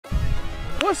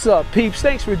What's up, peeps?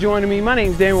 Thanks for joining me. My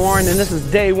name's Daymon Warren, and this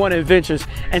is Day One Adventures.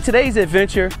 And today's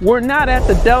adventure, we're not at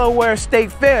the Delaware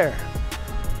State Fair.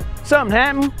 Something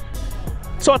happened.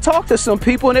 So I talked to some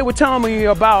people, and they were telling me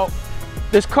about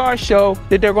this car show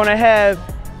that they're going to have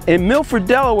in Milford,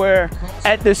 Delaware,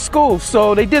 at this school.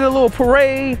 So they did a little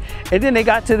parade, and then they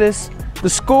got to the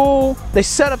school. They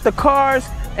set up the cars,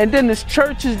 and then this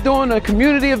church is doing a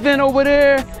community event over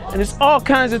there, and there's all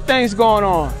kinds of things going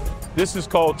on. This is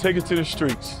called Take It to the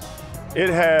Streets. It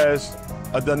has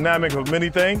a dynamic of many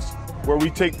things where we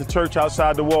take the church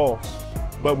outside the walls,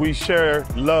 but we share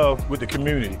love with the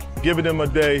community, giving them a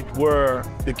day where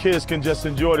the kids can just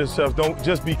enjoy themselves, don't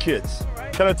just be kids.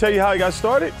 Can I tell you how it got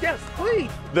started? Yes,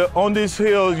 please. On this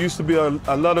hill used to be a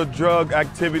lot of drug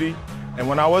activity, and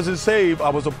when I wasn't saved, I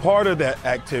was a part of that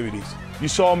activities. You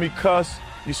saw me cuss,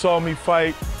 you saw me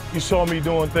fight, you saw me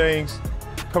doing things.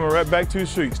 Coming right back to the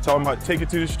streets, talking about take it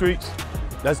to the streets,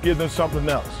 let's give them something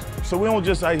else. So we don't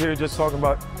just out here just talking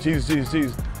about Jesus, Jesus,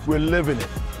 Jesus. We're living it.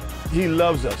 He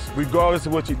loves us, regardless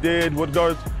of what you did,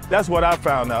 that's what I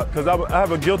found out, because I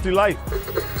have a guilty life.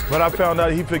 But I found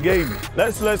out he forgave me.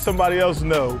 Let's let somebody else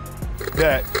know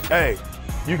that, hey,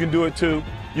 you can do it too,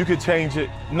 you can change it.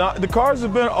 Now, the cars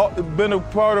have been a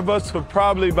part of us for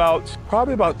probably about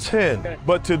 10, okay.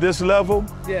 But to this level,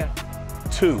 yeah,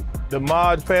 2. The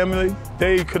Mod family,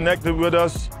 they connected with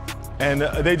us, and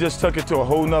they just took it to a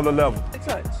whole nother level.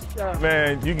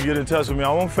 Man, you can get in touch with me.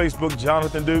 I'm on Facebook,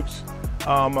 Jonathan Dukes.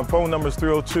 My phone number is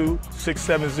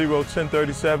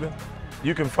 302-670-1037.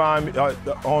 You can find me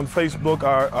on Facebook.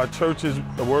 Our church is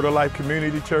the Word of Life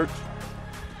Community Church.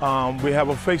 We have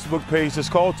a Facebook page that's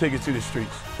called Take It to the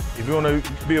Streets. If you want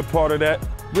to be a part of that,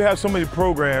 we have so many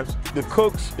programs. The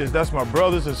cooks, that's my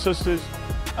brothers and sisters.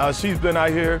 She's been out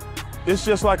here. It's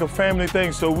just like a family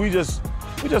thing, so we just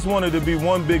wanted to be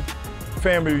one big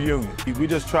family reunion. We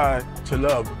just try to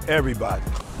love everybody.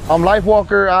 I'm Life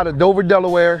Walker out of Dover,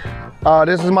 Delaware.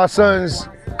 This is my son's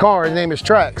car. His name is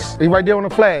Trax. He's right there on the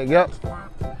flag, yep.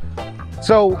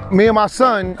 So me and my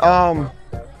son,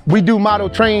 we do model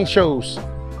train shows.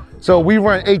 So we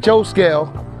run HO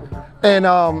scale, and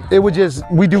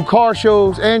we do car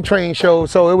shows and train shows.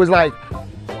 So it was like,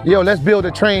 yo, let's build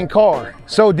a train car.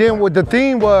 So then what the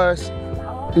theme was,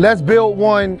 let's build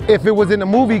one if it was in the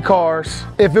movie Cars,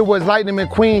 if it was Lightning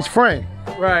McQueen's friend.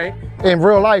 Right. In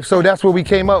real life, so that's what we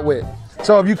came up with.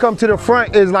 So if you come to the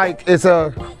front, his name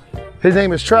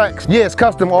is Trax. Yeah, it's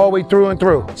custom all the way through and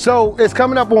through. So it's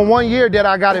coming up on 1 year that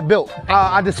I got it built.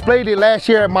 I displayed it last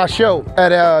year at my show,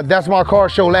 at That's My Car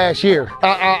show last year.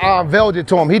 I unveiled it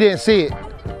to him. He didn't see it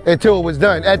until it was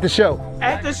done at the show.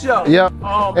 At the show? Yep.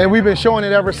 Oh, and we've been showing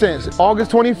it ever since.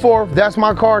 August 24th, That's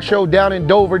My Car show down in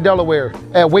Dover, Delaware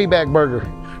at Wayback Burger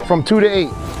from 2 to 8.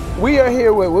 We are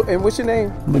here with, and what's your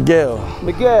name? Miguel.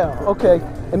 Miguel, okay.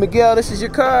 And Miguel, this is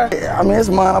your car? Yeah, I mean, it's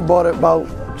mine. I bought it about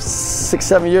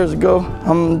 6-7 years ago.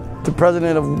 I'm the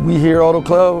president of We Here Auto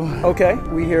Club. Okay,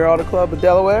 We Here Auto Club of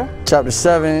Delaware. Chapter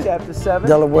 7. Chapter 7.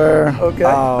 Delaware. Okay.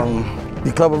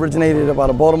 The club originated out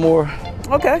of Baltimore.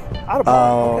 Okay, out of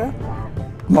Baltimore, okay.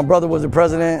 My brother was the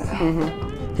president.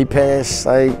 Mm-hmm. He passed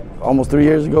like almost 3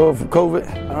 years ago from COVID.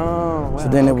 Oh, wow. So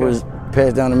then it was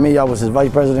passed down to me. I was his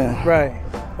vice president. Right.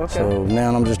 Okay. So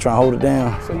now I'm just trying to hold it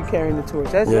down. So you're carrying the torch.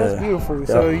 That's beautiful. Yep.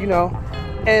 So, you know,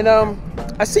 and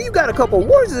I see you got a couple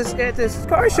awards at this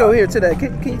car show here today.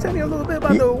 Can you tell me a little bit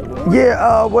about the awards?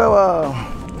 Yeah,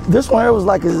 this one here was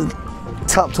like his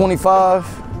top 25.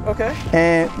 Okay.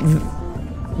 And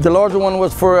the larger one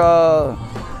was for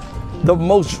the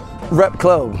most rep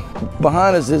club.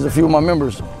 Behind us is a few of my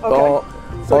members. Okay.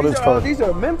 These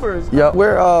are members? Yeah,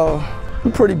 we're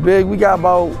pretty big. We got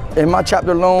about, in my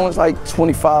chapter alone, it's like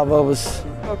 25 of us.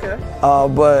 Okay.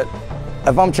 But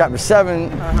if I'm chapter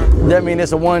 7, that means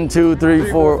it's a 1, 2,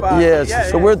 3, 4. Yes. Yeah,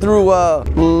 so we're through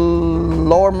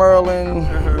Lower Maryland,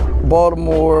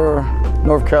 Baltimore,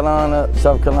 North Carolina,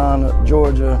 South Carolina,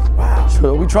 Georgia. Wow.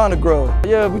 So we're trying to grow.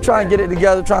 Yeah, we're trying to get it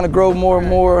together, trying to grow more and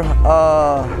more.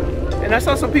 And I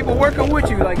saw some people working with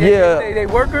you. Like, they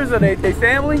workers or they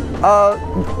family?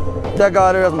 That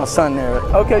guy there, that's my son there.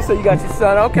 Okay, so you got your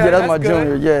son. Okay, yeah, that's my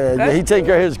junior. Yeah, he take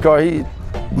care of his car. He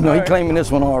claiming this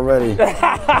one already.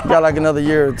 Got like another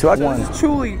year or 2. So this is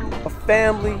truly a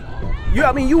family.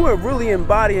 You were really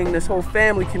embodying this whole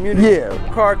family community,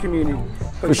 car community.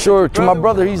 For sure. To my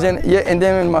brother, he's in. Yeah, and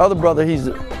then my other brother, he's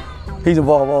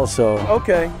involved also.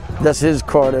 Okay. That's his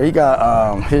car there. He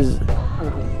got his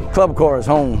club car is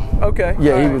home. Okay.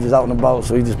 Yeah, he was just out and about,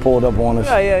 so he just pulled up on us.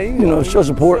 Yeah, you know, show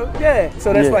support.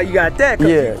 So that's why you got that.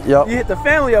 Yeah, You hit the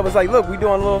family up. It's like, look, we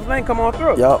doing a little thing. Come on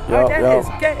through.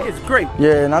 That is great.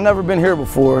 Yeah, and I never been here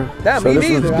before. So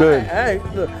this was good.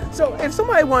 Look. So if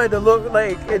somebody wanted to look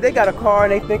like, if they got a car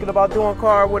and they thinking about doing a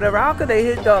car or whatever, how could they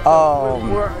hit up?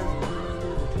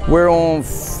 We're on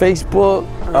Facebook.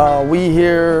 We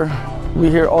hear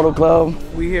Auto Club.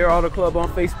 We hear Auto Club on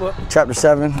Facebook. Chapter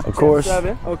 7, of course.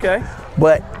 7, okay.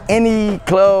 But any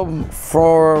club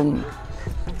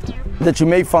that you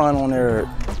may find on there,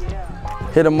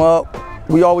 hit them up.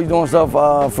 We always doing stuff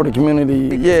for the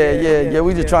community. Yeah.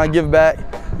 We just try and give back.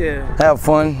 Yeah. Have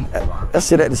fun. That's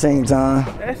it at the same time.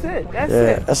 That's it.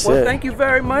 Well, thank you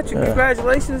very much and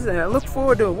congratulations, and I look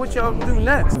forward to what y'all do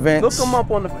next. Look them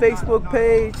up on the Facebook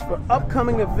page for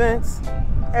upcoming events,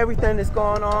 everything that's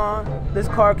going on. This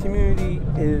car community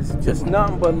is just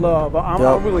nothing but love.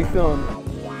 I'm really feeling it.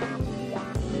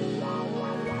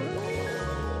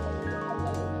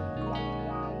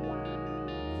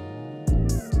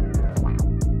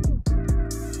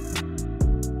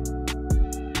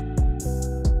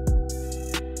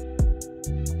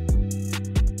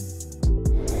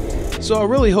 So I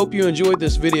really hope you enjoyed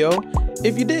this video.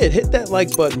 If you did, hit that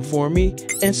like button for me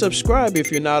and subscribe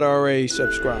if you're not already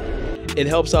subscribed. It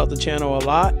helps out the channel a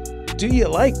lot. Do you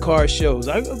like car shows?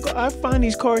 I find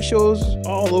these car shows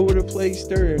all over the place.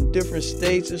 They're in different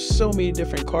states. There's so many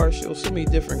different car shows, so many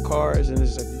different cars, and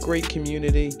it's a great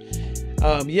community.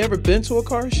 You ever been to a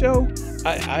car show?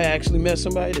 I actually met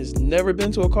somebody that's never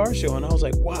been to a car show, and I was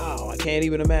like, wow, I can't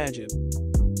even imagine.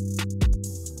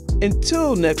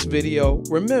 Until next video,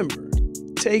 remember,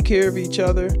 take care of each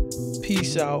other,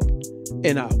 peace out,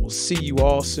 and I will see you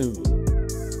all soon.